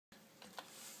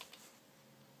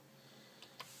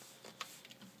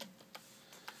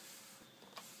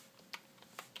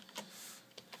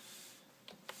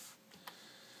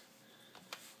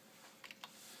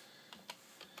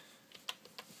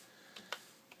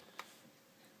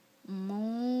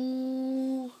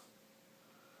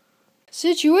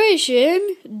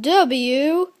Situation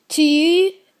WTH.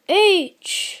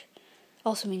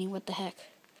 Also meaning what the heck.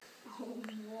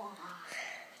 Hello.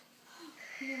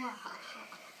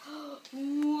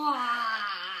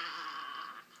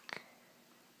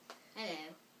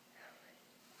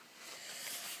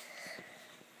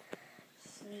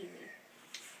 Sneezing.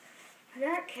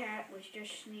 That cat was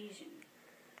just sneezing.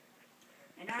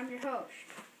 And I'm your host,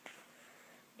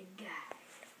 the guy.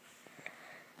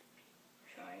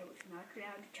 Sorry, I was not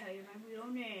allowed to tell you my real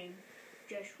name.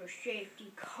 Just for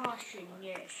safety caution,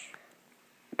 yes.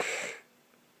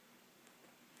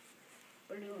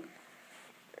 Balloon.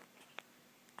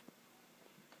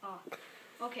 Oh,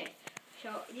 okay. So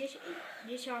this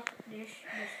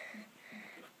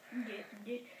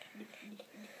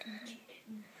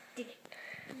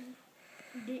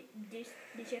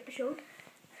episode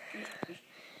is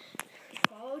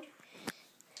called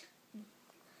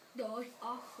Those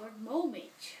Awkward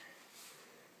Moments,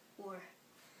 or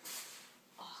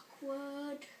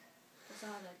awkward. That's all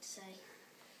I like to say.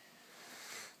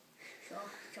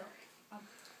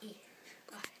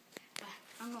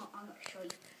 I'm gonna show you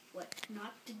what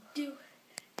not to do,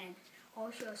 and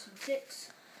also some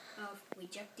tips of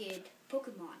rejected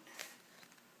Pokemon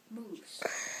moves.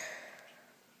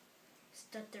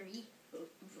 Stuttery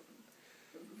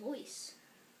voice.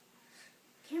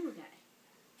 Camera guy.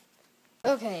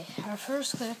 Okay, our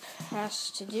first clip has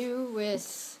to do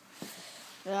with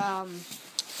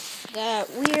that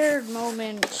weird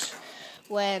moment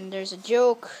when there's a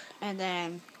joke and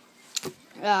then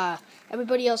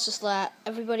everybody else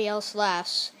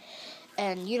laughs,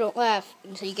 and you don't laugh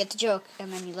until you get the joke,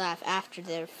 and then you laugh after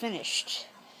they're finished.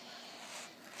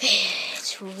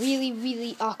 It's really,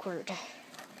 really awkward.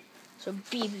 So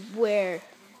beware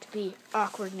to be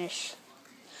awkwardness.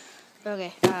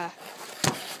 Okay,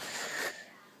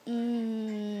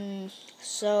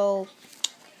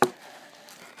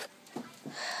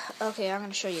 okay, I'm going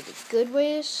to show you the good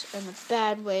ways and the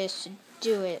bad ways to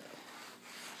do it.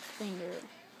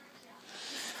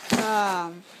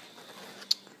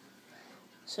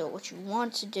 So what you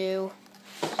want to do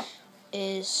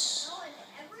is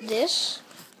this.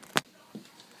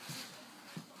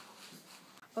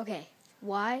 Okay,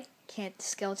 why can't the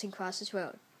skeleton cross this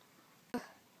road? I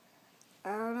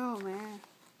don't know, man.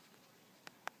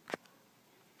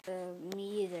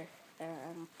 Me either. I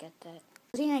don't get that.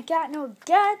 He ain't got no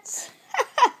guts.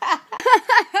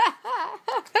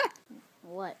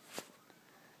 What?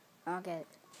 I don't get it.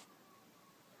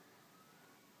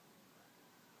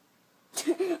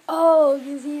 Oh,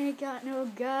 because he ain't got no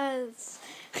guts.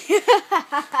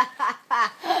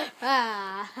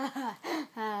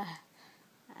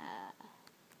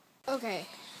 Okay,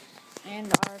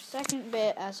 and our second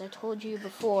bit, as I told you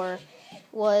before,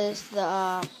 was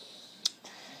the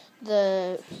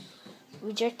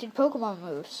rejected Pokemon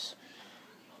moves.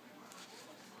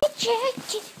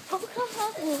 Rejected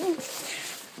Pokemon moves.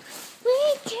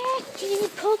 Rejected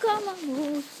Pokemon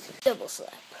moves. Double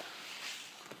slap.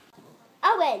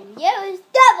 Owen, use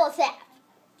double slap.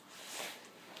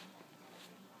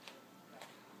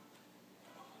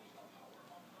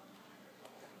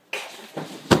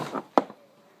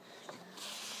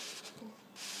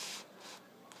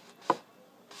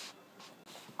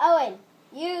 Owen,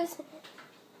 use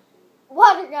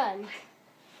water gun.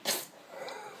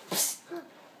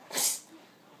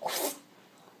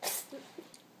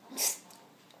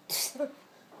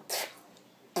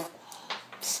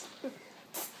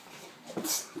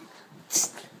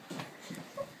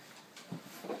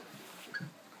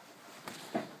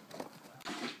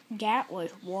 That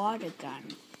was water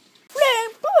gun.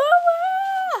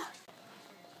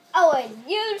 Owen,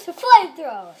 use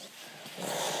flamethrower.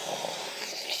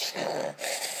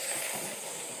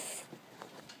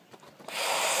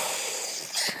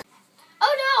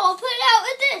 Oh no, I'll put it out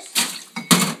with this.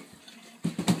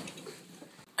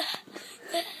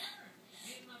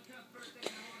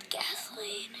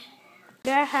 Gasoline.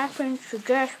 That happens to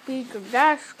just be the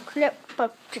last clip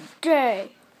of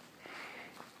today.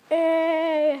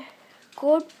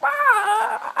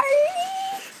 Goodbye.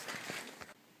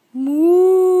 「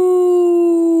もう」